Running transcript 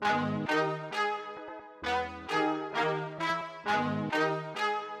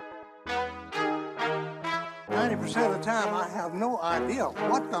90% of the time, I have no idea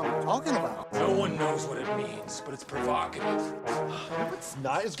what I'm talking about. No one knows what it means, but it's provocative. It's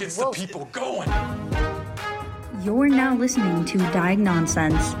not. It gets the people going. You're now listening to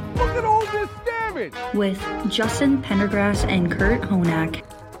Diagnonsense. Look at all this damage! With Justin Pendergrass and Kurt Honak.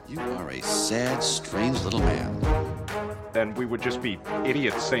 You are a sad, strange little man. Then we would just be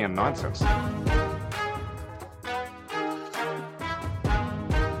idiots saying nonsense.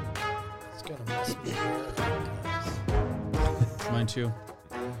 Mine too.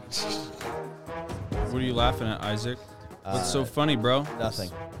 What are you laughing at, Isaac? What's so funny, bro? Nothing.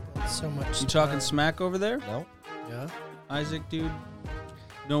 So much. You talking smack over there? No? Yeah. Isaac, dude.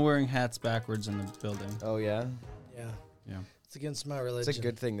 No wearing hats backwards in the building. Oh, yeah? Yeah. Yeah. It's against my religion. It's a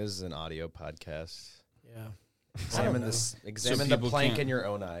good thing this is an audio podcast. Yeah. Examine the plank in your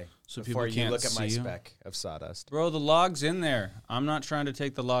own eye before you look at my speck of sawdust. Bro, the log's in there. I'm not trying to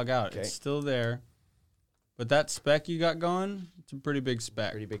take the log out. Okay. It's still there. But that speck you got going, it's a pretty big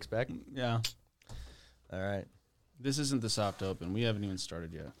speck. Pretty big speck? Yeah. All right. This isn't the soft open. We haven't even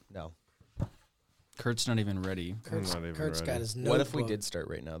started yet. No. Kurt's not even ready. Kurt's got his notebook. What if we did start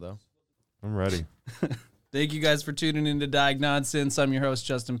right now, though? I'm ready. Thank you guys for tuning into Diagnonsense. I'm your host,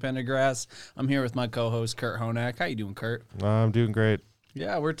 Justin Pendergrass. I'm here with my co-host, Kurt Honak. How you doing, Kurt? I'm doing great.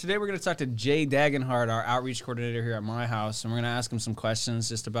 Yeah, today we're going to talk to Jay Dagenhart, our outreach coordinator here at my house, and we're going to ask him some questions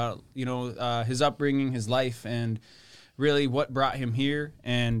just about, his upbringing, his life, and really what brought him here,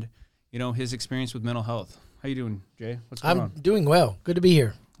 and, his experience with mental health. How you doing, Jay? What's going on? I'm doing well. Good to be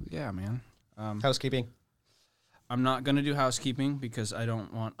here. Yeah, man. Housekeeping. I'm not going to do housekeeping because I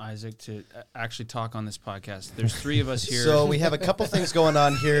don't want Isaac to actually talk on this podcast. There's three of us here. So we have a couple things going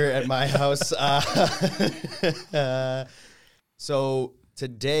on here at my house. So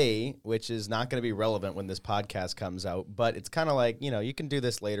today, which is not going to be relevant when this podcast comes out, but it's kind of like, you can do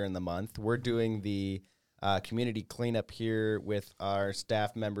this later in the month. We're doing the community cleanup here with our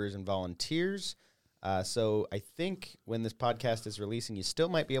staff members and volunteers. So I think when this podcast is releasing, you still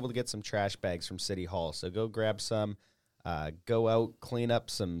might be able to get some trash bags from City Hall. So go grab some, go out, clean up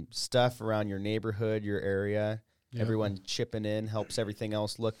some stuff around your neighborhood, your area. Yep. Everyone chipping in helps everything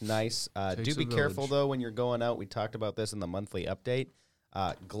else look nice. Do be careful, though, when you're going out. We talked about this in the monthly update.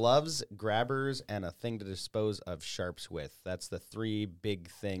 Gloves, grabbers, and a thing to dispose of sharps with. That's the three big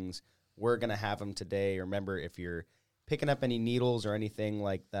things. We're going to have them today. Remember, if you're picking up any needles or anything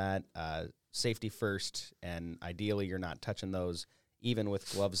like that, safety first, and ideally you're not touching those even with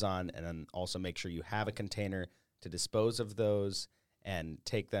gloves on, and then also make sure you have a container to dispose of those and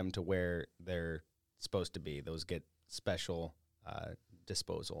take them to where they're supposed to be. Those get special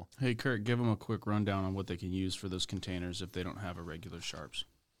disposal. Hey, Kurt, give them a quick rundown on what they can use for those containers if they don't have a regular sharps.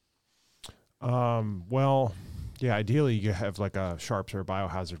 Well, yeah, ideally you have like a sharps or a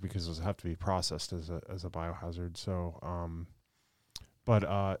biohazard because those have to be processed as a biohazard. So,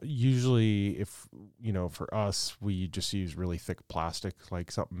 but usually if, for us, we just use really thick plastic,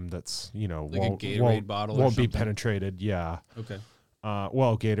 like something that's, like a Gatorade bottle won't be penetrated. Yeah. Okay.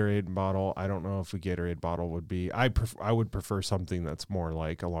 Well, Gatorade bottle, I don't know if a Gatorade bottle would be. I would prefer something that's more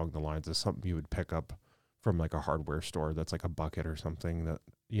like along the lines of something you would pick up from like a hardware store that's like a bucket or something that,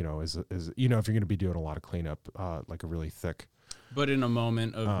 is if you're going to be doing a lot of cleanup, like a really thick. But in a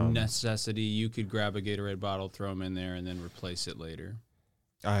moment of necessity, you could grab a Gatorade bottle, throw them in there, and then replace it later.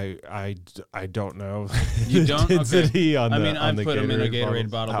 I don't know. You don't? Okay. I put them in a Gatorade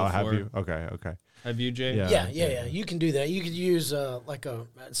bottle before. Have you? Okay. Have you, Jay? Yeah. You can do that. You could use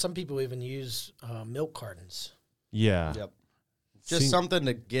some people even use milk cartons. Yeah. Yep. Just something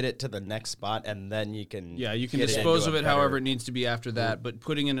to get it to the next spot, and then you can dispose of it however it needs to be after that, but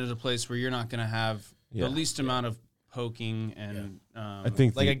putting it in a place where you're not going to have the least amount of poking and I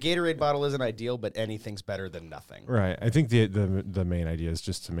think a Gatorade bottle isn't ideal, but anything's better than nothing. Right. I think the main idea is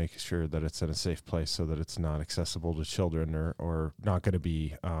just to make sure that it's in a safe place so that it's not accessible to children or not going to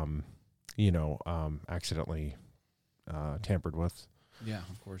be accidentally tampered with. Yeah,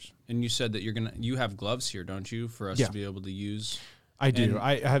 of course. And you said that you have gloves here, don't you, for us to be able to use? I do.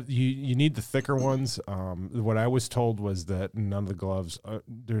 I have. You need the thicker ones. What I was told was that none of the gloves.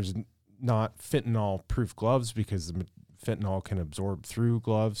 There's not fentanyl-proof gloves because the fentanyl can absorb through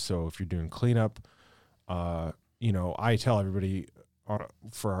gloves. So if you're doing cleanup, I tell everybody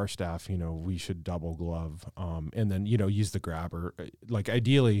for our staff, we should double glove, and then use the grabber. Like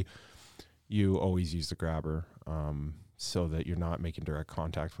ideally, you always use the grabber. So that you're not making direct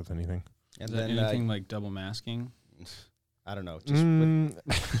contact with anything. And then anything like double masking? I don't know. Just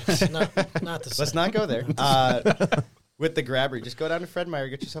not the same. Let's not go there. With the grabber, just go down to Fred Meyer,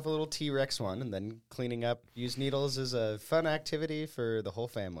 get yourself a little T-Rex one, and then cleaning up used needles is a fun activity for the whole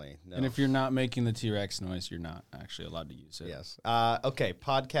family. No. And if you're not making the T-Rex noise, you're not actually allowed to use it. Yes. Okay,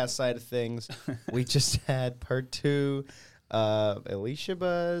 podcast side of things. We just had part 2 of Alicia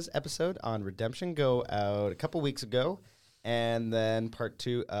Buzz episode on Redemption go out a couple weeks ago. And then part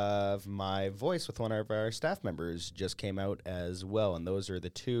 2 of my voice with one of our staff members just came out as well. And those are the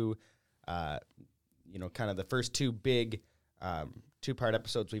two, kind of the first 2 big 2-part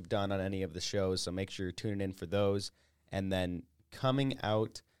episodes we've done on any of the shows. So make sure you're tuning in for those. And then coming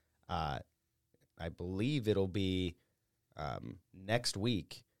out, I believe it'll be next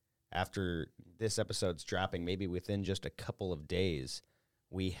week after this episode's dropping, maybe within just a couple of days.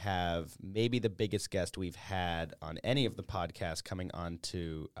 We have maybe the biggest guest we've had on any of the podcasts coming on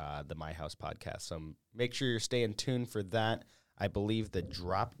to the My House podcast. So make sure you're staying tuned for that. I believe the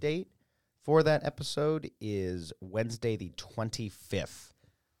drop date for that episode is Wednesday the 25th.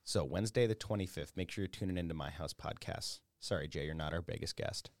 So Wednesday the 25th. Make sure you're tuning into My House podcast. Sorry, Jay, you're not our biggest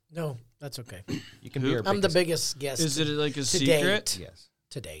guest. No, that's okay. You can be our I'm the biggest guest. Is it like a to secret? Date. Yes.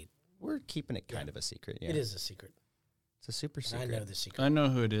 To date. We're keeping it kind of a secret. Yeah. It is a secret. It's a super And secret. I know the secret. I know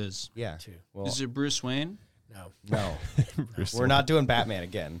who it is. Yeah. Too. Well, Is it Bruce Wayne? No. We're not doing Batman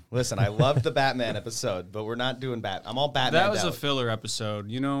again. Listen, I loved the Batman episode, but we're not doing I'm all Batman. That was a filler episode.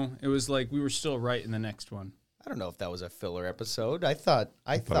 You know, it was like we were still right in the next one. I don't know if that was a filler episode. I thought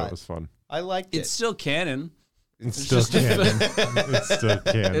it was fun. I liked It's it. still canon. It's still canon. It's still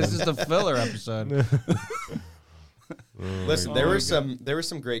canon. It's just a filler episode. Listen, there was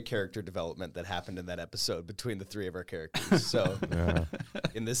some great character development that happened in that episode between the 3 of our characters. So,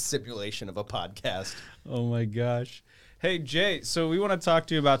 in this simulation of a podcast, Oh my gosh. Hey Jay, so we want to talk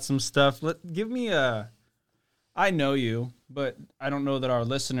to you about some stuff. Give me I know you, but I don't know that our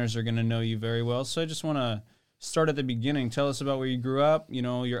listeners are going to know you very well. So I just want to start at the beginning. Tell us about where you grew up,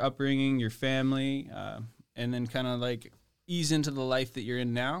 your upbringing, your family, and then kind of like ease into the life that you're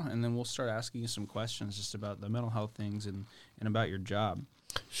in now, and then we'll start asking you some questions just about the mental health things and about your job.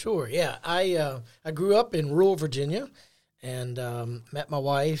 Sure, yeah. I grew up in rural Virginia and met my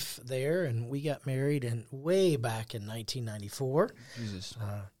wife there, and we got married way back in 1994. Jesus.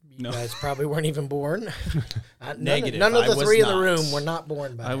 You guys probably weren't even born. Negative. None of I the was 3 in the not. room were not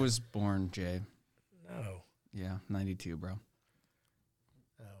born by I then. was born, Jay. No. Yeah, 92, bro.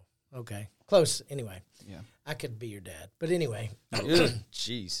 Oh, okay. Close, anyway. Yeah. I could be your dad. But anyway.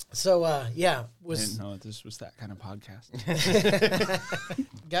 jeez. So, I was didn't know this was that kind of podcast.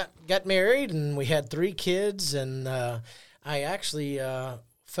 got married, and we had 3 kids, and I actually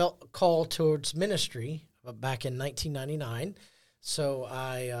felt called towards ministry back in 1999. So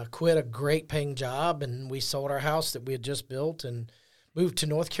I quit a great paying job, and we sold our house that we had just built and moved to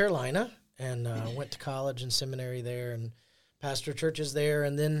North Carolina, and went to college and seminary there and pastor churches there,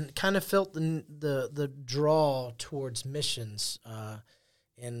 and then kind of felt the draw towards missions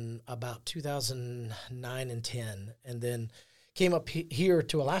in about 2009 and 10, and then came up here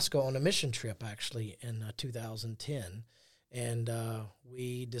to Alaska on a mission trip actually in 2010. And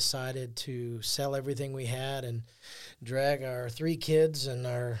we decided to sell everything we had and drag our 3 kids and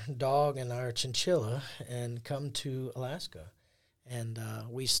our dog and our chinchilla and come to Alaska. And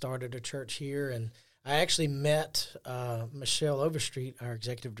we started a church here. And I actually met Michelle Overstreet, our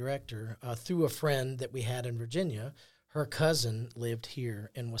executive director, through a friend that we had in Virginia. Her cousin lived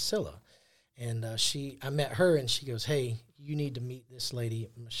here in Wasilla. And I met her, and she goes, "Hey, you need to meet this lady,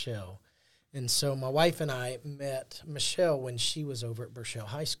 Michelle." And so my wife and I met Michelle when she was over at Burchell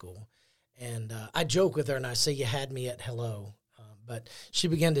High School. And I joke with her, and I say, "You had me at hello." But she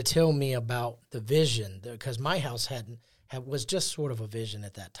began to tell me about the vision, because my house was just sort of a vision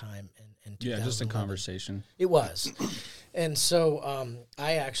at that time. In Yeah, just a 2011. conversation. It was. And so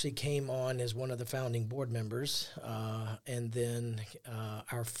I actually came on as one of the founding board members. And then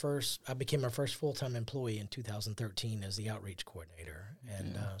I became our first full-time employee in 2013 as the outreach coordinator.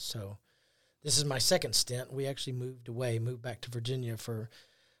 And so this is my second stint. We actually moved back to Virginia for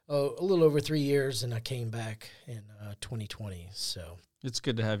a little over 3 years, and I came back in 2020. So It's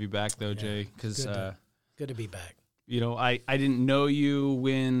good to have you back, though, Jay, because good to be back. I didn't know you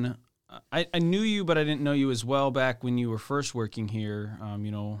when I knew you, but I didn't know you as well back when you were first working here.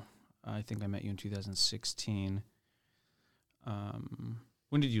 I think I met you in 2016.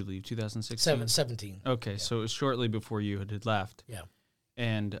 When did you leave? 2016? 17. Okay, Yeah. so it was shortly before you had left. Yeah.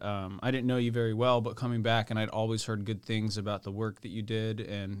 And I didn't know you very well, but coming back, and I'd always heard good things about the work that you did,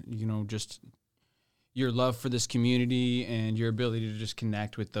 and just your love for this community and your ability to just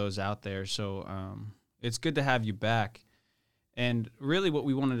connect with those out there. So it's good to have you back. And really what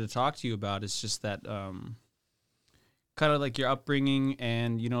we wanted to talk to you about is just that kind of like your upbringing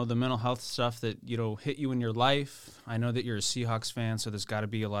and, you know, the mental health stuff that, you know, hit you in your life. I know that you're a Seahawks fan, so there's got to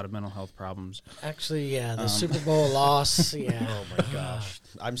be a lot of mental health problems. Actually, yeah, the Super Bowl loss. Yeah. Oh my gosh,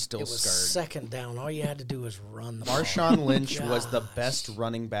 I'm still It was scarred. second down. All you had to do was run the ball. Marshawn Lynch was the Gosh. best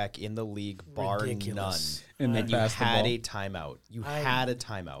running back in the league, bar Ridiculous. And none. they And you passed the had ball. a timeout. You had a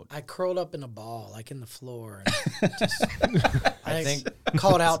timeout. I curled up in a ball, like in the floor. And just, I think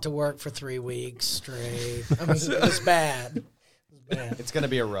called out to work for 3 weeks straight. I mean, it was bad. It was bad. it's going to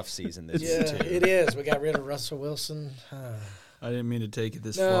be a rough season this year, Yeah, too. it is. We got rid of Russell Wilson. I didn't mean to take it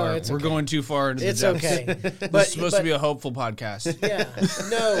this No, far. it's We're okay. going too far into It's the depths. okay. This is supposed to be a hopeful podcast. Yeah,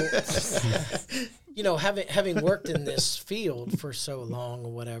 no. You know, having worked in this field for so long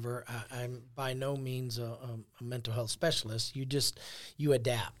or whatever, I'm by no means a mental health specialist. You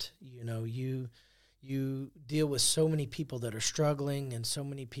adapt. You know, you deal with so many people that are struggling and so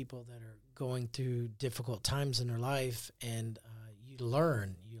many people that are going through difficult times in their life, and you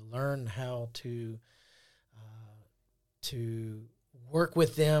learn how to work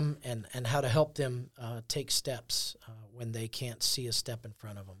with them and how to help them take steps when they can't see a step in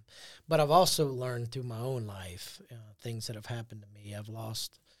front of them. But I've also learned through my own life things that have happened to me. I've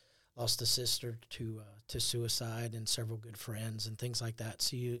lost a sister to suicide and several good friends and things like that.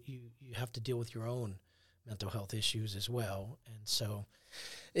 So you have to deal with your own mental health issues as well. And so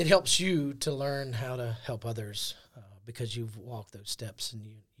it helps you to learn how to help others because you've walked those steps and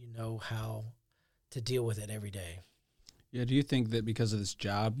you know how to deal with it every day. Yeah, do you think that because of this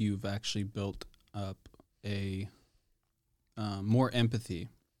job, you've actually built up a more empathy?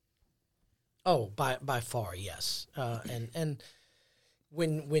 Oh, by far, yes. And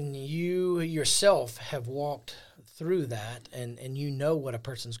when you yourself have walked through that and you know what a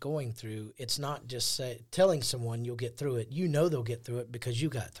person's going through, it's not just telling someone you'll get through it. You know they'll get through it because you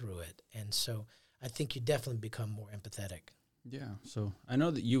got through it. And so I think you definitely become more empathetic. Yeah, so I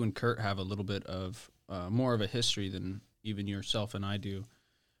know that you and Kurt have a little bit of more of a history than even yourself and I do.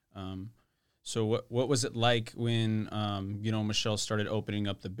 So what was it like when, Michelle started opening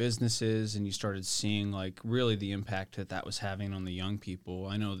up the businesses and you started seeing like really the impact that was having on the young people?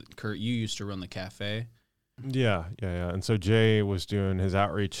 I know that Kurt, you used to run the cafe. Yeah. And so Jay was doing his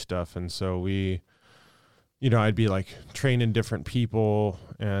outreach stuff. And so we, I'd be like training different people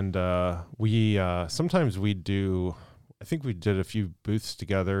and sometimes we'd do, I think we did a few booths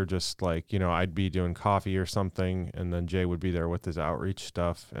together, just like, I'd be doing coffee or something, and then Jay would be there with his outreach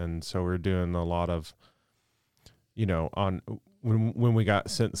stuff. And so we're doing a lot of, when we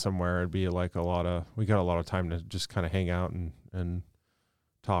got sent somewhere, it'd be like we got a lot of time to just kind of hang out and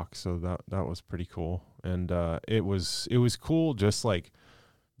talk. So that was pretty cool. And it was cool just like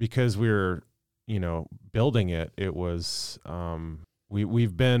because we were, building it, it was,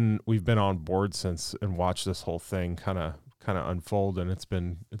 We've been on board since and watched this whole thing kind of unfold, and it's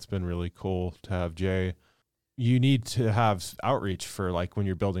been really cool to have Jay. You need to have outreach for like when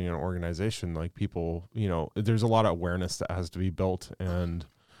you're building an organization, like people, there's a lot of awareness that has to be built and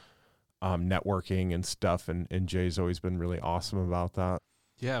networking and stuff, and Jay's always been really awesome about that.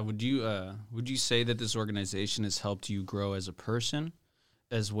 Yeah, would you say that this organization has helped you grow as a person,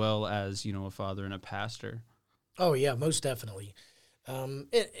 as well as a father and a pastor? Oh yeah, most definitely.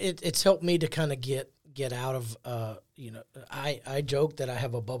 It's helped me to kind of get out of, I joke that I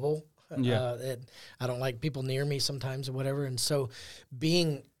have a bubble. That I don't like people near me sometimes or whatever. And so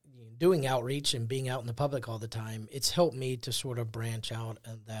doing outreach and being out in the public all the time, it's helped me to sort of branch out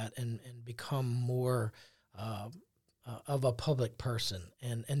of that and become more of a public person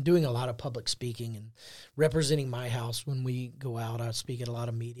and doing a lot of public speaking and representing my house when we go out. I speak at a lot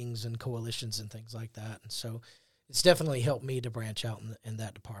of meetings and coalitions and things like that. And so it's definitely helped me to branch out in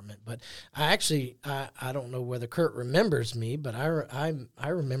that department. But I don't know whether Kurt remembers me, but I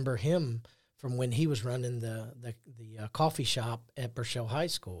remember him from when he was running the coffee shop at Burchell High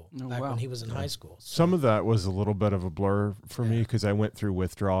School when he was in high school. So, some of that was a little bit of a blur for me because I went through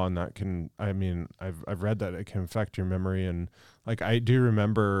withdrawal, and that I've read that it can affect your memory, and like I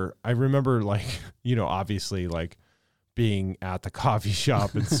remember like obviously like being at the coffee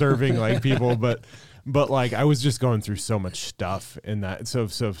shop and serving like people, but like I was just going through so much stuff in that. So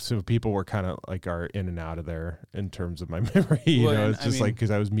people were kind of like are in and out of there in terms of my memory. It's just like,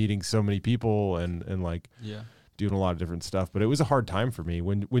 cause I was meeting so many people and like doing a lot of different stuff, but it was a hard time for me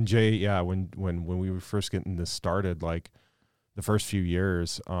when Jay, when we were first getting this started, like the first few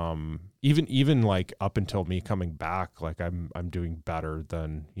years, even like up until me coming back, like I'm doing better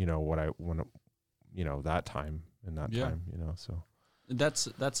than, that time in that time, so.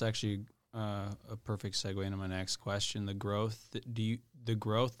 That's actually a perfect segue into my next question. The growth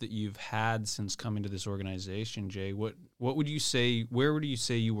that you've had since coming to this organization, Jay. What would you say? Where would you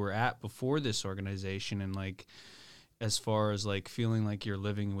say you were at before this organization, and like as far as like feeling like you're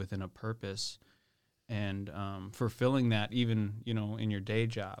living within a purpose and fulfilling that, even in your day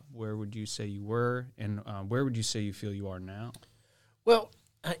job? Where would you say you were, and where would you say you feel you are now? Well,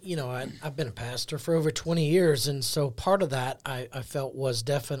 I've been a pastor for over 20 years, and so part of that I felt was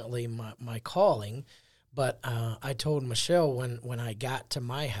definitely my calling. But I told Michelle when I got to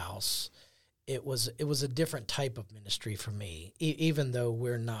my house, it was a different type of ministry for me. Even though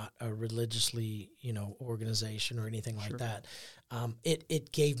we're not a religiously organization or anything like that,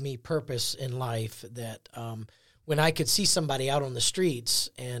 it gave me purpose in life. That when I could see somebody out on the streets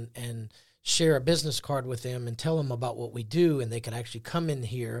and share a business card with them and tell them about what we do, and they could actually come in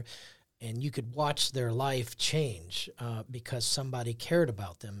here and you could watch their life change because somebody cared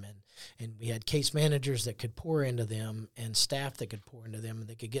about them. And we had case managers that could pour into them and staff that could pour into them, and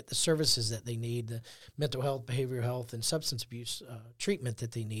they could get the services that they need, the mental health, behavioral health, and substance abuse treatment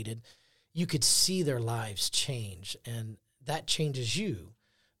that they needed. You could see their lives change, and that changes you,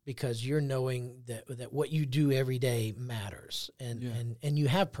 because you're knowing that what you do every day matters, and you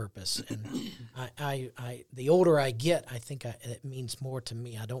have purpose. And I the older I get, I think it means more to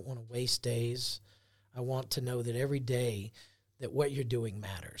me. I don't want to waste days. I want to know that every day that what you're doing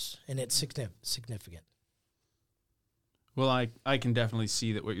matters, and it's significant. Well, I can definitely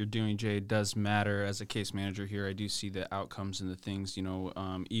see that what you're doing, Jay, does matter. As a case manager here, I do see the outcomes and the things,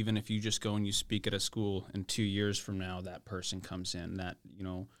 even if you just go and you speak at a school and 2 years from now, that person comes in, that,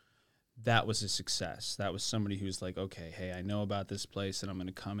 that was a success. That was somebody who's like, okay, hey, I know about this place, and I'm going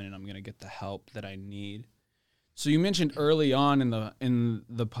to come in and I'm going to get the help that I need. So you mentioned early on in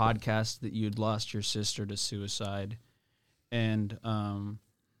the podcast that you had lost your sister to suicide. And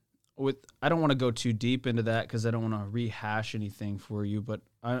I don't want to go too deep into that because I don't want to rehash anything for you, but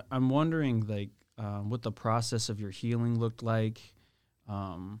I'm wondering what the process of your healing looked like,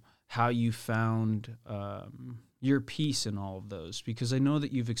 how you found your peace in all of those, because I know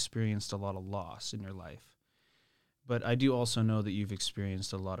that you've experienced a lot of loss in your life, but I do also know that you've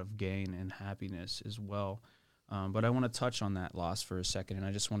experienced a lot of gain and happiness as well. But I want to touch on that loss for a second, and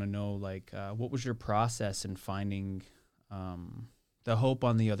I just want to know, what was your process in finding the hope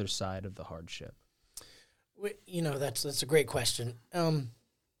on the other side of the hardship? That's a great question.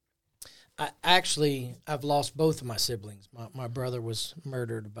 I've lost both of my siblings. My brother was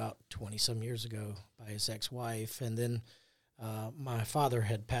murdered about 20-some years ago by his ex-wife, and then my father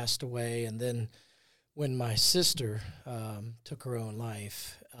had passed away, and then when my sister took her own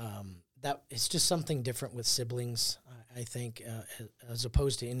life, that it's just something different with siblings, I think, as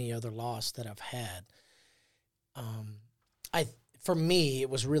opposed to any other loss that I've had. For me, it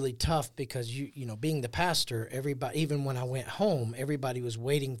was really tough because, being the pastor, everybody, even when I went home, everybody was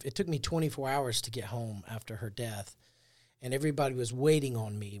waiting. It took me 24 hours to get home after her death, and everybody was waiting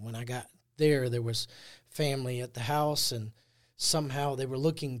on me. When I got there was family at the house, and somehow they were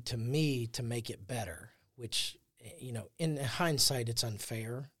looking to me to make it better, which, in hindsight, it's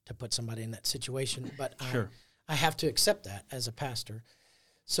unfair to put somebody in that situation, but sure. I have to accept that as a pastor.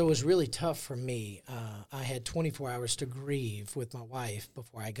 So it was really tough for me. I had 24 hours to grieve with my wife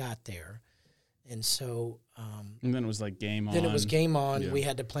before I got there. And so... and then it was like game on. Then it was game on. Yeah. We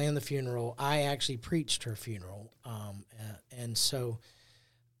had to plan the funeral. I actually preached her funeral. And so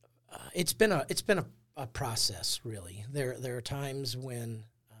it's been a process, really. There are times when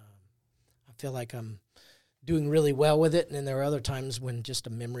I feel like I'm doing really well with it, and then there are other times when just a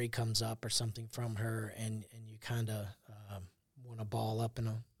memory comes up or something from her, and you kind of... want to ball up in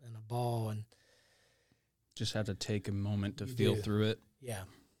a ball, and just have to take a moment to feel through it. Yeah,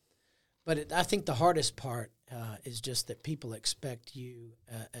 but I think the hardest part is just that people expect you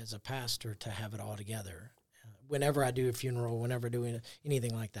as a pastor to have it all together. Whenever I do a funeral, whenever doing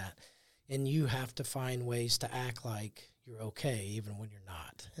anything like that, and you have to find ways to act like you're okay even when you're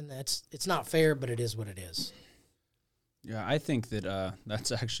not, and it's not fair, but it is what it is. Yeah, I think that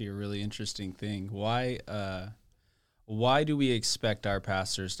that's actually a really interesting thing. Why do we expect our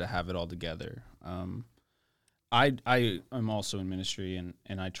pastors to have it all together? I'm also in ministry,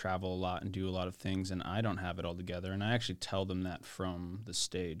 and I travel a lot and do a lot of things, and I don't have it all together. And I actually tell them that from the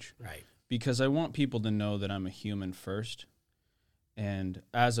stage. Right. Because I want people to know that I'm a human first. And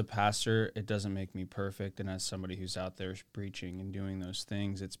as a pastor, it doesn't make me perfect. And as somebody who's out there preaching and doing those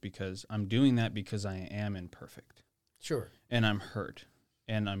things, it's because I'm doing that because I am imperfect. Sure. And I'm hurt.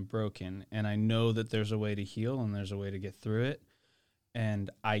 And I'm broken, and I know that there's a way to heal and there's a way to get through it, and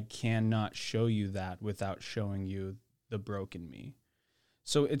I cannot show you that without showing you the broken me.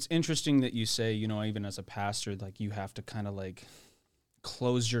 So it's interesting that you say, you know, even as a pastor, like you have to kind of like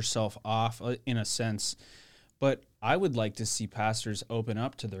close yourself off in a sense. But I would like to see pastors open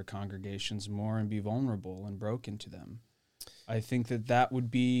up to their congregations more and be vulnerable and broken to them. I think that that would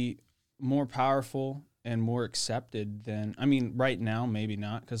be more powerful and more accepted than, I mean, right now, maybe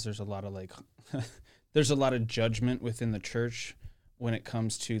not, because there's a lot of like, there's a lot of judgment within the church when it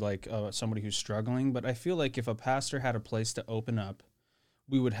comes to like somebody who's struggling. But I feel like if a pastor had a place to open up,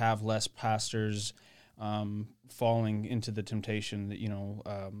 we would have less pastors falling into the temptation that, you know,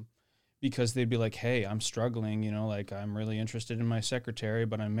 because they'd be like, hey, I'm struggling, you know, like I'm really interested in my secretary,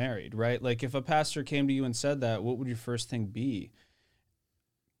 but I'm married, right? Like if a pastor came to you and said that, what would your first thing be?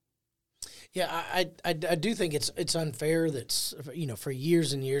 Yeah, I do think it's unfair that, you know, for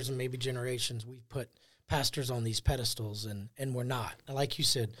years and years and maybe generations, we've put pastors on these pedestals and we're not. Like you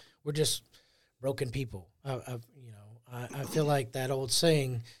said, we're just broken people. I feel like that old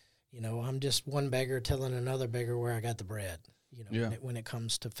saying, you know, I'm just one beggar telling another beggar where I got the bread, you know, when it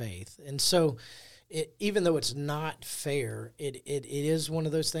comes to faith. And so even though it's not fair, it is one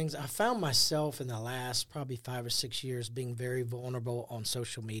of those things. I found myself in the last probably 5 or 6 years being very vulnerable on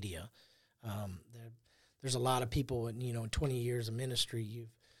social media. There's a lot of people, and you know, in 20 years of ministry,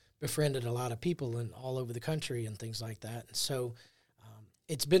 you've befriended a lot of people in all over the country and things like that. And so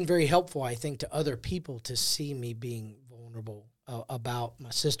it's been very helpful, I think, to other people to see me being vulnerable about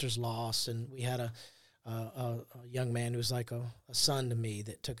my sister's loss. And we had a young man who was like a son to me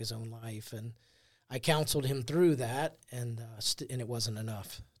that took his own life, and I counseled him through that, and it wasn't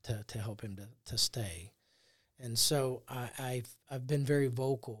enough to help him to stay. And so I've been very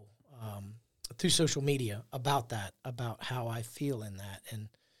vocal through social media about that, about how I feel in that, and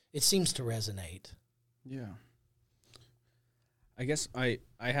it seems to resonate. Yeah. I guess I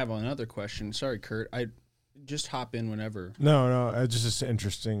have another question. Sorry, Kurt. I just hop in whenever. No, it's just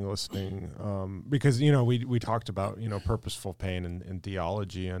interesting listening because, you know, we talked about, you know, purposeful pain and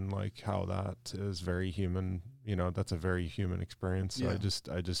theology and like how that is very human. You know, that's a very human experience. Yeah.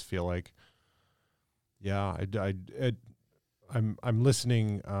 I just feel like, yeah, I'm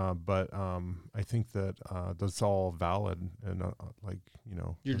listening, but I think that that's all valid and like, you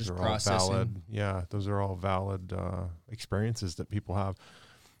know, you're those just are processing. all valid. Yeah, those are all valid experiences that people have,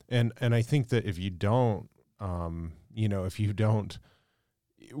 and I think that if you don't, you know,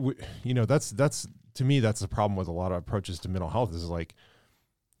 that's to me that's the problem with a lot of approaches to mental health is like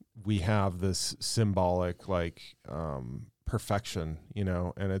we have this symbolic like perfection, you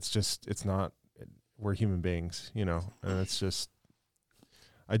know, and it's not. We're human beings, you know, and it's just,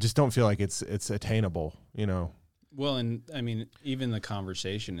 I just don't feel like it's attainable, you know. Well, and I mean, even the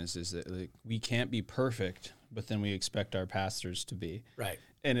conversation is that like we can't be perfect, but then we expect our pastors to be. Right.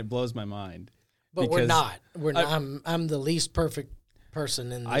 And it blows my mind. But we're not. We're not. I'm the least perfect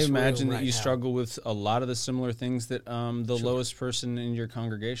person in this I imagine room that right you now. struggle with a lot of the similar things that the lowest person in your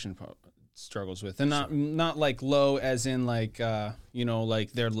congregation struggles with, and not like low as in like you know,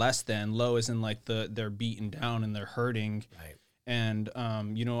 like they're less than, low as in like they're beaten down and they're hurting, right? And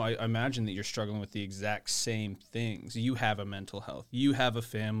you know, I imagine that you're struggling with the exact same things. You have a mental health, you have a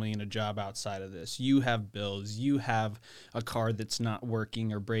family and a job outside of this, you have bills, you have a car that's not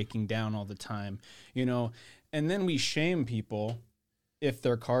working or breaking down all the time, you know. And then we shame people if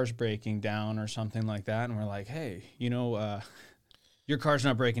their car's breaking down or something like that, and we're like, hey, you know, your car's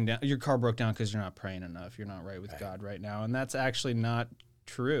not breaking down. Your car broke down because you're not praying enough. You're not right with God right now. And that's actually not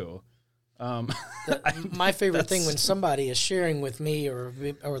true. My favorite thing when somebody is sharing with me or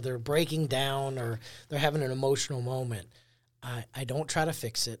they're breaking down or they're having an emotional moment, I don't try to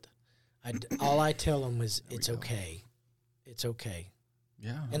fix it. All I tell them is it's okay. It's okay.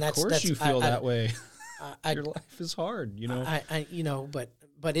 Yeah, and of course you feel that way. Your life is hard, you know. You know,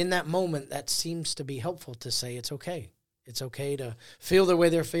 but in that moment, that seems to be helpful to say it's okay. It's okay to feel the way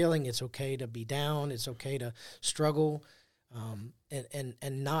they're feeling. It's okay to be down. It's okay to struggle,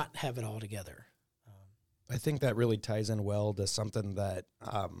 and not have it all together. I think that really ties in well to something that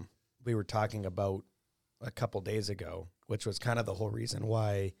we were talking about a couple days ago, which was kind of the whole reason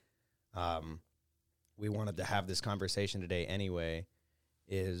why we wanted to have this conversation today anyway,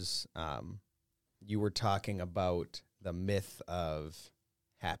 is you were talking about the myth of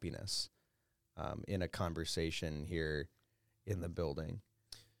happiness in a conversation here in the building.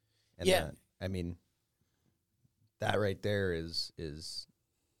 And yeah. I mean, that right there is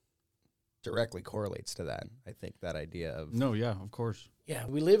directly correlates to that. I think that idea of... No, yeah, of course. Yeah,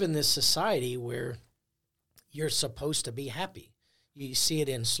 we live in this society where you're supposed to be happy. You see it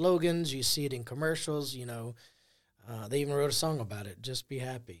in slogans, you see it in commercials, you know. They even wrote a song about it, just be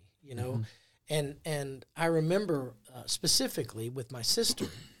happy, you know. And I remember specifically with my sister,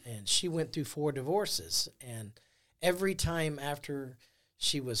 and she went through 4 divorces, and every time after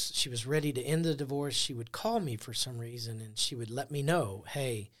she was ready to end the divorce, she would call me for some reason, and she would let me know,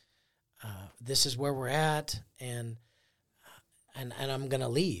 hey, this is where we're at, and I'm going to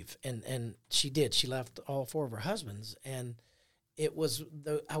leave. And she did. She left all 4 of her husbands, and it was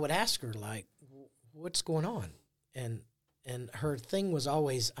I would ask her, like, what's going on? And her thing was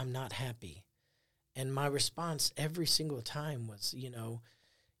always, I'm not happy. And my response every single time was,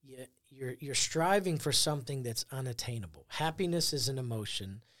 you're striving for something that's unattainable. Happiness is an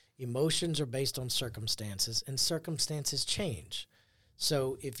emotion. Emotions are based on circumstances, and circumstances change.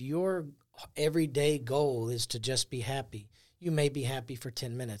 So if your everyday goal is to just be happy, you may be happy for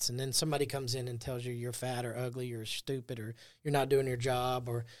 10 minutes, and then somebody comes in and tells you you're fat or ugly or stupid or you're not doing your job,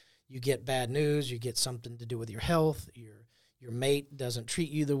 or you get bad news, you get something to do with your health, your mate doesn't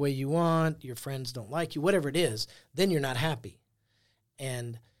treat you the way you want, your friends don't like you, whatever it is, then you're not happy.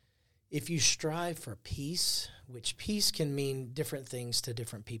 And if you strive for peace, which peace can mean different things to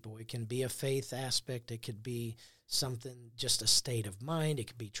different people. It can be a faith aspect. It could be something, just a state of mind. It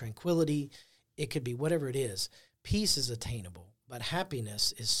could be tranquility. It could be whatever it is. Peace is attainable, but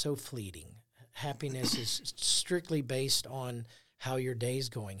happiness is so fleeting. Happiness is strictly based on how your day's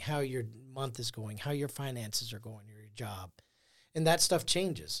going, how your month is going, how your finances are going, your job. And that stuff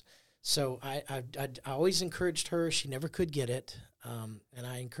changes. So I always encouraged her. She never could get it. And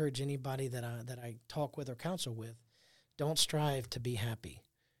I encourage anybody that I talk with or counsel with, don't strive to be happy.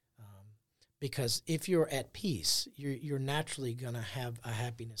 Because if you're at peace, you're naturally going to have a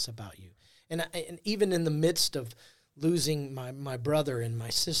happiness about you. And even in the midst of losing my brother and my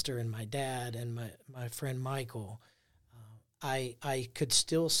sister and my dad and my friend Michael, I could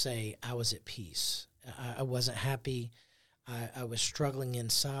still say I was at peace. I wasn't happy. I was struggling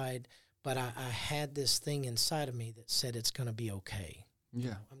inside, but I had this thing inside of me that said it's going to be okay.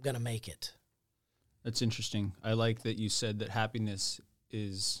 Yeah. I'm going to make it. That's interesting. I like that you said that happiness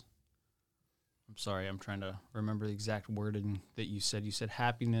is, I'm sorry, I'm trying to remember the exact wording that you said. You said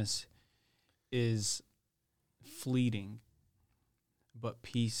happiness is fleeting, but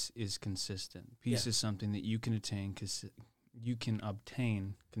peace is consistent. Peace is something that you can attain because you can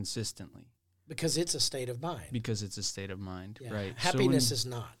obtain consistently. Because it's a state of mind. Because it's a state of mind, Yeah. right? Happiness is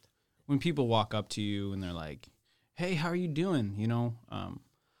not. When people walk up to you and they're like, hey, how are you doing?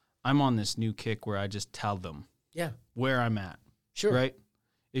 I'm on this new kick where I just tell them where I'm at. Sure. Right?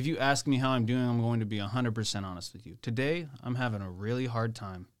 If you ask me how I'm doing, I'm going to be 100% honest with you. Today, I'm having a really hard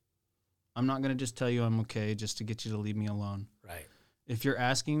time. I'm not going to just tell you I'm okay just to get you to leave me alone. Right. If you're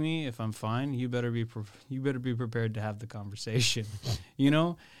asking me if I'm fine, you better be prepared to have the conversation,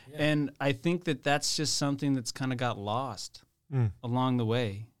 Yeah. And I think that that's just something that's kind of got lost along the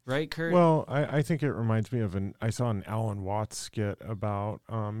way, right, Kurt? Well, I think it reminds me of I saw an Alan Watts skit about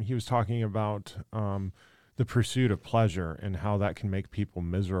he was talking about the pursuit of pleasure and how that can make people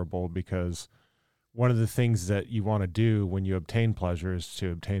miserable, because one of the things that you want to do when you obtain pleasure is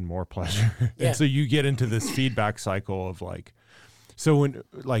to obtain more pleasure. Yeah. And so you get into this feedback cycle of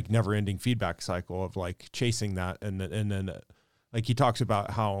never ending feedback cycle of chasing that. And then he talks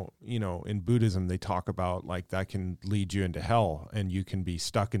about how, in Buddhism, they talk about that can lead you into hell and you can be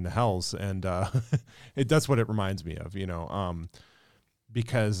stuck in the hells. And that's what it reminds me of,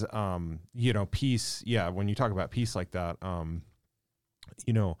 because, peace. Yeah. When you talk about peace like that,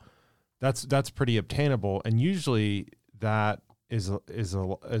 that's pretty obtainable. And usually that is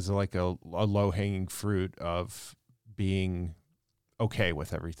like a low hanging fruit of being okay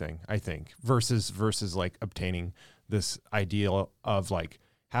with everything, I think, versus obtaining this ideal of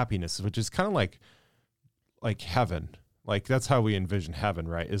happiness, which is kind of like heaven. That's how we envision heaven,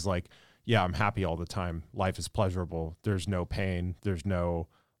 right? Is I'm happy all the time. Life is pleasurable. There's no pain. There's no,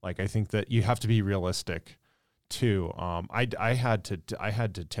 I think that you have to be realistic too. I had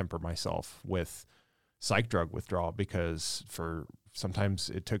to temper myself with psych drug withdrawal, because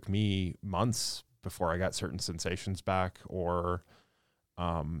sometimes it took me months before I got certain sensations back, or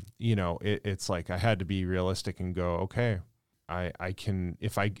it's I had to be realistic and go, okay, I can,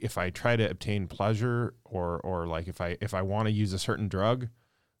 if I try to obtain pleasure or if I want to use a certain drug,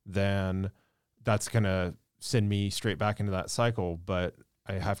 then that's going to send me straight back into that cycle. But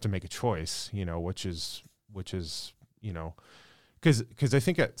I have to make a choice, which is, cause I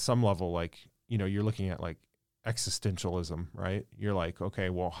think at some level, you're looking at existentialism, right? You're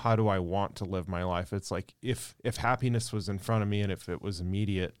okay, well, how do I want to live my life? It's if happiness was in front of me and if it was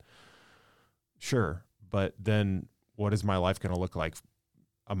immediate, sure. But then what is my life going to look like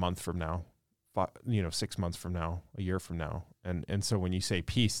a month from now, 6 months from now, a year from now. And so when you say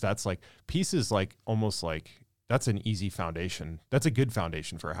peace, peace is like almost like that's an easy foundation. That's a good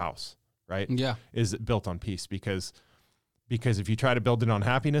foundation for a house, right? Yeah. Is it built on peace? Because if you try to build it on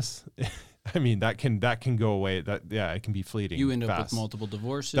happiness, I mean, that can go away. It can be fleeting. You end up fast. with multiple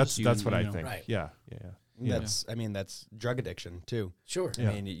divorces. That's what I think. Right. Yeah. That's drug addiction too. Sure. I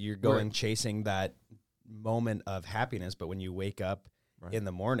mean, you're going chasing that moment of happiness, but when you wake up in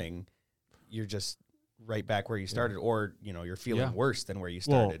the morning, you're just right back where you started, or you're feeling worse than where you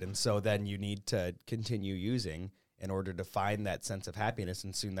started, and so then you need to continue using in order to find that sense of happiness,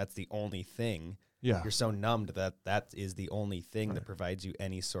 and soon that's the only thing. Yeah. You're so numbed that is the only thing that provides you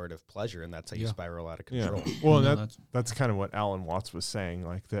any sort of pleasure, and that's how you spiral out of control. Yeah. Well, that's kind of what Alan Watts was saying,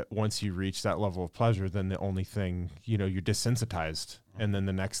 like that once you reach that level of pleasure, then the only thing, you're desensitized, and then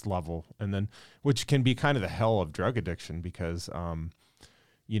the next level, and then, which can be kind of the hell of drug addiction, because,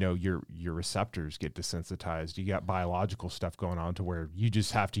 your receptors get desensitized. You got biological stuff going on to where you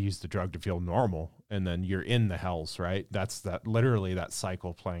just have to use the drug to feel normal, and then you're in the hells, right? That's literally that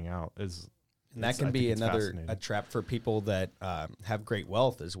cycle playing out is. And that can be a trap for people that have great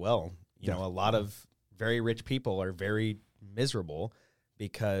wealth as well. A lot of very rich people are very miserable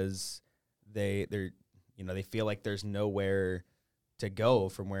because they feel like there's nowhere to go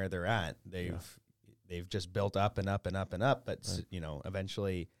from where they're at. They've just built up and up and up and up, but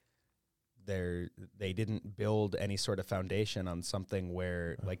eventually they didn't build any sort of foundation on something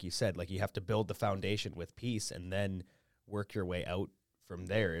where, like you said, like you have to build the foundation with peace and then work your way out from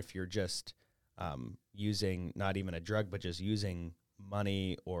there. If you're just using not even a drug, but just using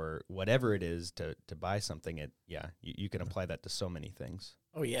money or whatever it is to buy something, you can apply that to so many things.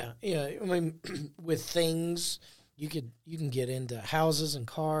 Oh yeah. I mean, with things, you can get into houses and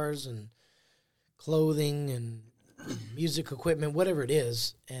cars and clothing and music equipment, whatever it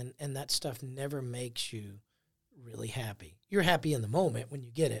is, and that stuff never makes you really happy. You're happy in the moment when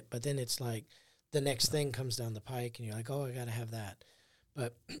you get it, but then it's like the next thing comes down the pike, and you're like, oh, I got to have that.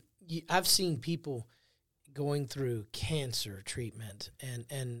 But I've seen people going through cancer treatment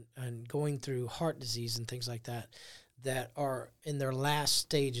and going through heart disease and things like that are in their last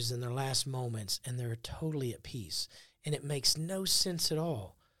stages, in their last moments, and they're totally at peace. And it makes no sense at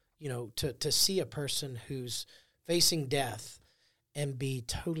all, to see a person who's facing death and be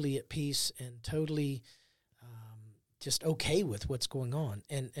totally at peace and totally just okay with what's going on.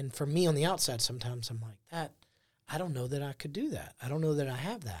 And for me on the outside, sometimes I'm like, I don't know that I could do that. I don't know that I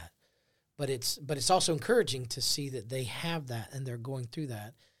have that. But it's also encouraging to see that they have that and they're going through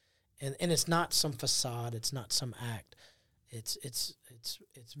that. And it's not some facade, it's not some act. It's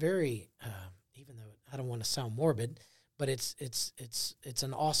very even though I don't want to sound morbid, but it's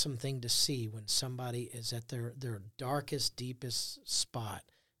an awesome thing to see when somebody is at their darkest, deepest spot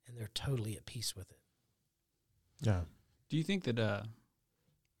and they're totally at peace with it. Yeah. Do you think that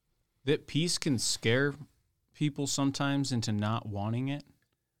that peace can scare people sometimes into not wanting it?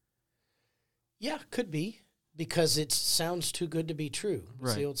 Yeah, could be, because it sounds too good to be true. It's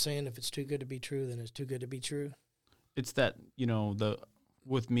Right. the old saying, if it's too good to be true, then it's too good to be true. It's that,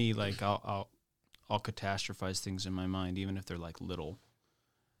 with me, like I'll catastrophize things in my mind, even if they're like little,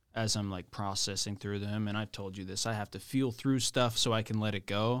 as I'm like processing through them. And I've told you this, I have to feel through stuff so I can let it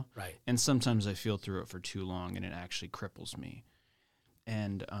go. Right. And sometimes I feel through it for too long and it actually cripples me.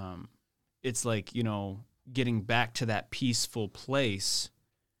 And it's like, getting back to that peaceful place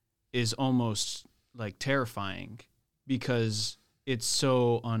is almost like terrifying because it's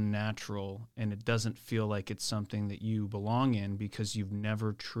so unnatural and it doesn't feel like it's something that you belong in because you've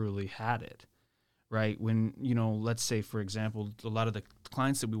never truly had it, right? When, let's say, for example, a lot of the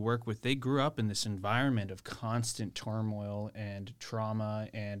clients that we work with, they grew up in this environment of constant turmoil and trauma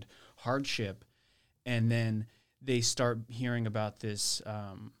and hardship. And then they start hearing about this,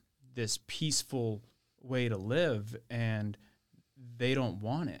 this peaceful way to live and they don't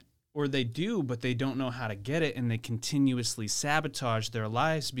want it. Or they do, but they don't know how to get it, and they continuously sabotage their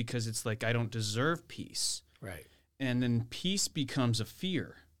lives because it's like, I don't deserve peace. Right. And then peace becomes a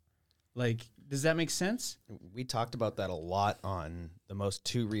fear. Like, does that make sense? We talked about that a lot on the most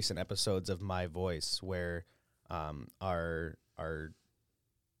two recent episodes of My Voice, where our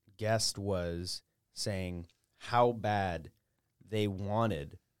guest was saying how bad they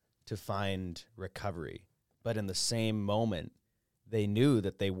wanted to find recovery, but in the same moment, they knew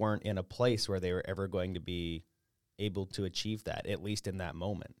that they weren't in a place where they were ever going to be able to achieve that, at least in that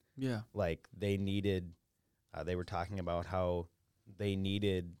moment. Yeah. Like they needed, they were talking about how they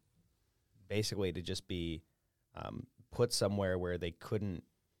needed basically to just be put somewhere where they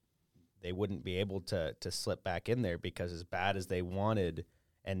wouldn't be able to slip back in there, because as bad as they wanted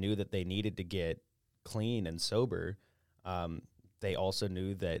and knew that they needed to get clean and sober, they also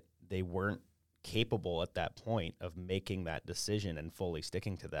knew that they weren't capable at that point of making that decision and fully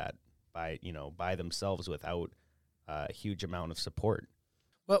sticking to that by themselves without a huge amount of support.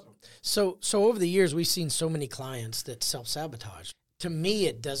 Well, so over the years, we've seen so many clients that self-sabotage. To me,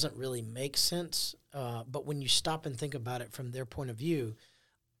 it doesn't really make sense, but when you stop and think about it from their point of view,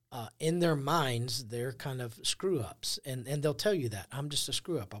 in their minds, they're kind of screw-ups, and they'll tell you that. I'm just a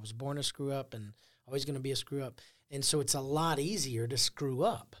screw-up. I was born a screw-up and always going to be a screw-up. And so it's a lot easier to screw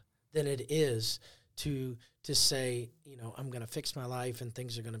up than it is to say, I'm going to fix my life and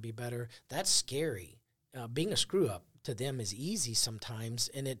things are going to be better. That's scary. Being a screw-up to them is easy sometimes,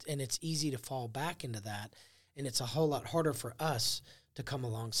 and it's easy to fall back into that. And it's a whole lot harder for us to come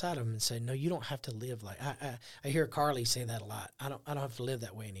alongside them and say, no, you don't have to live like I hear Carly say that a lot. I don't have to live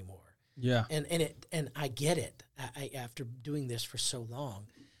that way anymore. Yeah. And I get it. After doing this for so long,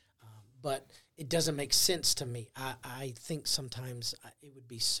 but it doesn't make sense to me. I think sometimes it would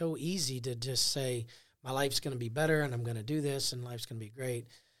be so easy to just say my life's going to be better and I'm going to do this and life's going to be great.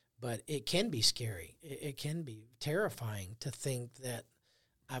 But it can be scary. It can be terrifying to think that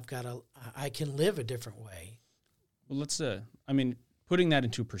I can live a different way. Well, let's, putting that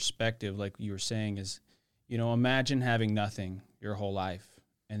into perspective, like you were saying, is, imagine having nothing your whole life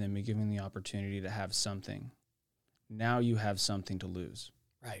and then be given the opportunity to have something. Now you have something to lose.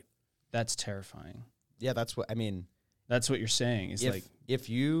 Right. That's terrifying. Yeah, that's what That's what you're saying. Is if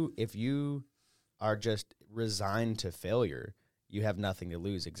you are just resigned to failure, you have nothing to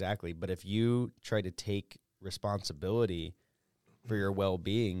lose, exactly. But if you try to take responsibility for your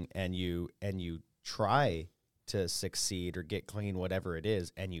well-being and you try to succeed or get clean, whatever it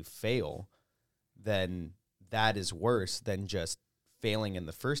is, and you fail, then that is worse than just failing in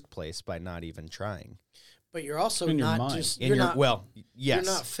the first place by not even trying. But you're also In your not mind. just In you're your not, well, yes,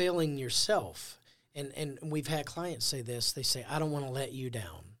 you're not failing yourself. And we've had clients say this. They say, I don't want to let you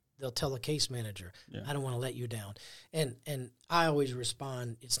down. They'll tell a case manager, I don't want to let you down. And I always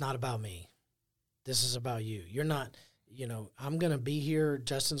respond, it's not about me. This is about you. You're not, I'm going to be here.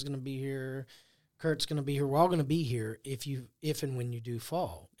 Justin's going to be here. Kurt's going to be here. We're all going to be here if and when you do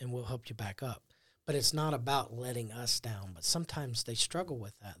fall, and we'll help you back up. But it's not about letting us down. But sometimes they struggle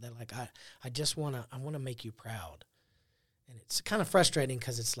with that. They're like, I want to make you proud. And it's kind of frustrating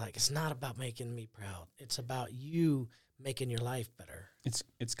because it's like, it's not about making me proud. It's about you making your life better.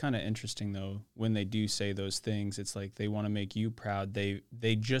 It's kind of interesting, though, when they do say those things. It's like they want to make you proud.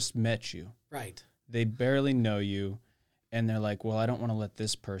 They just met you. Right. They barely know you, and they're like, well, I don't want to let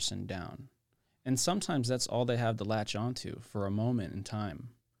this person down. And sometimes that's all they have to latch onto for a moment in time.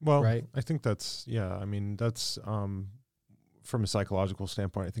 Well, right? I think that's from a psychological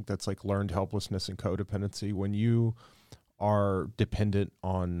standpoint, I think that's like learned helplessness and codependency. When you are dependent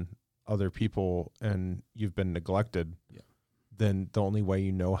on other people and you've been neglected, then the only way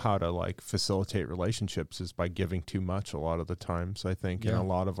you know how to like facilitate relationships is by giving too much a lot of the times, I think. And a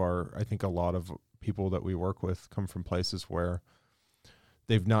lot of people that we work with come from places where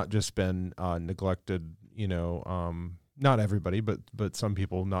they've not just been neglected, not everybody, but some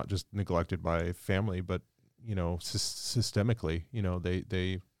people not just neglected by family, but, systemically,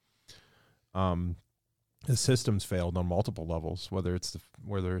 the system's failed on multiple levels, whether it's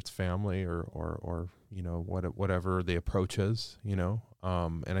family or whatever the approach is,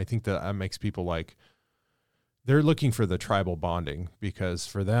 and I think that makes people like, they're looking for the tribal bonding, because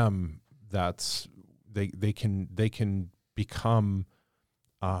for them that's they can become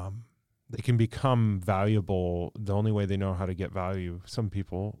valuable the only way they know how to get value. Some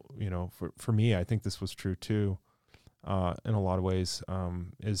people, for me, I think this was true too, in a lot of ways,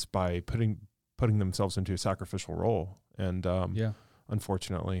 is by putting themselves into a sacrificial role, and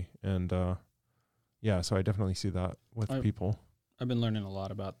unfortunately, and so I definitely see that with people. I've been learning a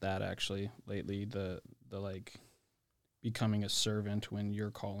lot about that actually lately, the like becoming a servant when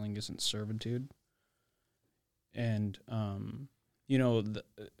your calling isn't servitude. And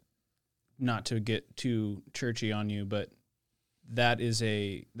not to get too churchy on you, but that is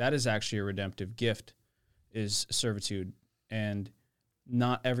actually a redemptive gift, is servitude. And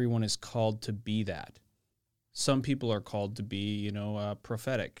not everyone is called to be that. Some people are called to be,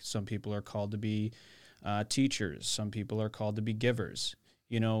 prophetic. Some people are called to be teachers. Some people are called to be givers,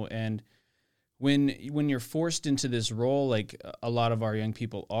 and when you're forced into this role, like a lot of our young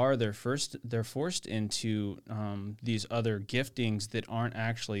people are, they're forced into these other giftings that aren't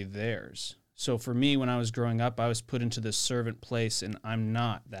actually theirs. So for me, when I was growing up, I was put into this servant place, and I'm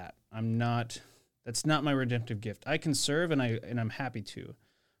not that. That's not my redemptive gift. I can serve, and I'm happy to,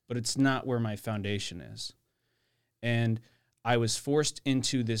 but it's not where my foundation is. And I was forced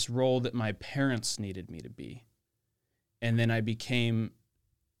into this role that my parents needed me to be. And then I became,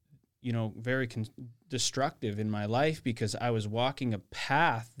 very destructive in my life because I was walking a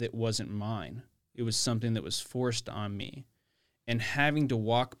path that wasn't mine. It was something that was forced on me. And having to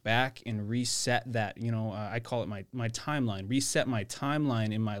walk back and reset that, I call it my timeline, reset my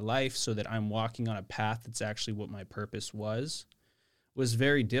timeline in my life so that I'm walking on a path that's actually what my purpose was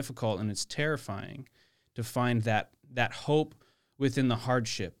very difficult. And it's terrifying to find that hope within the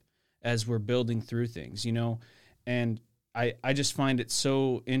hardship as we're building through things, and I just find it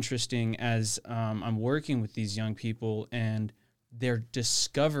so interesting as I'm working with these young people and they're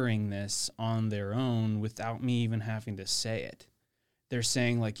discovering this on their own without me even having to say it. They're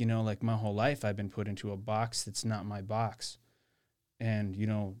saying like my whole life I've been put into a box that's not my box. And,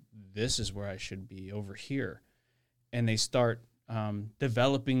 this is where I should be, over here. And they start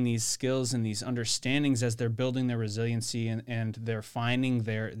developing these skills and these understandings as they're building their resiliency and they're finding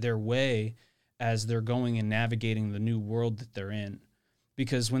their way as they're going and navigating the new world that they're in.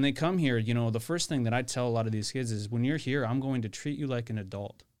 Because when they come here, the first thing that I tell a lot of these kids is when you're here, I'm going to treat you like an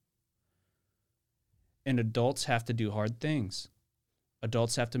adult. And adults have to do hard things.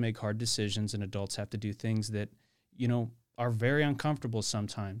 Adults have to make hard decisions, and adults have to do things that, are very uncomfortable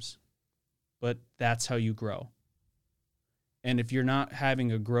sometimes. But that's how you grow. And if you're not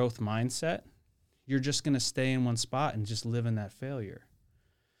having a growth mindset, you're just going to stay in one spot and just live in that failure.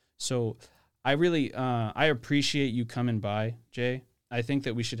 So I really, I appreciate you coming by, Jay. I think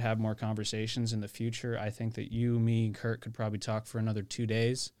that we should have more conversations in the future. I think that you, me, and Kurt could probably talk for another 2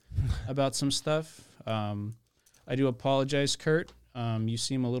 days about some stuff. I do apologize, Kurt. You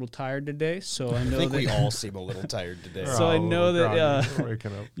seem a little tired today, so I know think that we all seem a little tired today. So I know that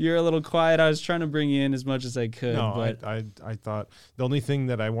waking up. you're a little quiet. I was trying to bring you in as much as I could. No, but I thought the only thing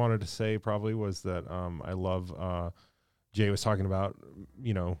that I wanted to say probably was that I love Jay was talking about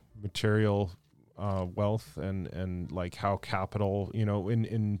material wealth and like how capital,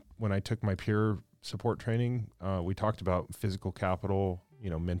 in when I took my peer support training, we talked about physical capital,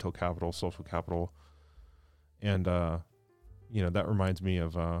 mental capital, social capital, and that reminds me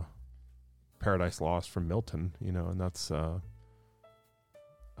of Paradise Lost from Milton, and that's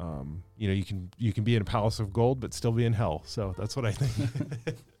you can be in a palace of gold but still be in hell. So that's what I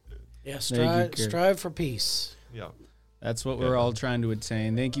think. Yeah, strive for peace. Yeah. That's what we're all trying to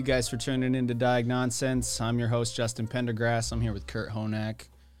attain. Thank you guys for tuning in to Diagnonsense. I'm your host, Justin Pendergrass. I'm here with Kurt Honak.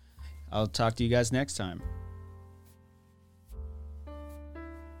 I'll talk to you guys next time.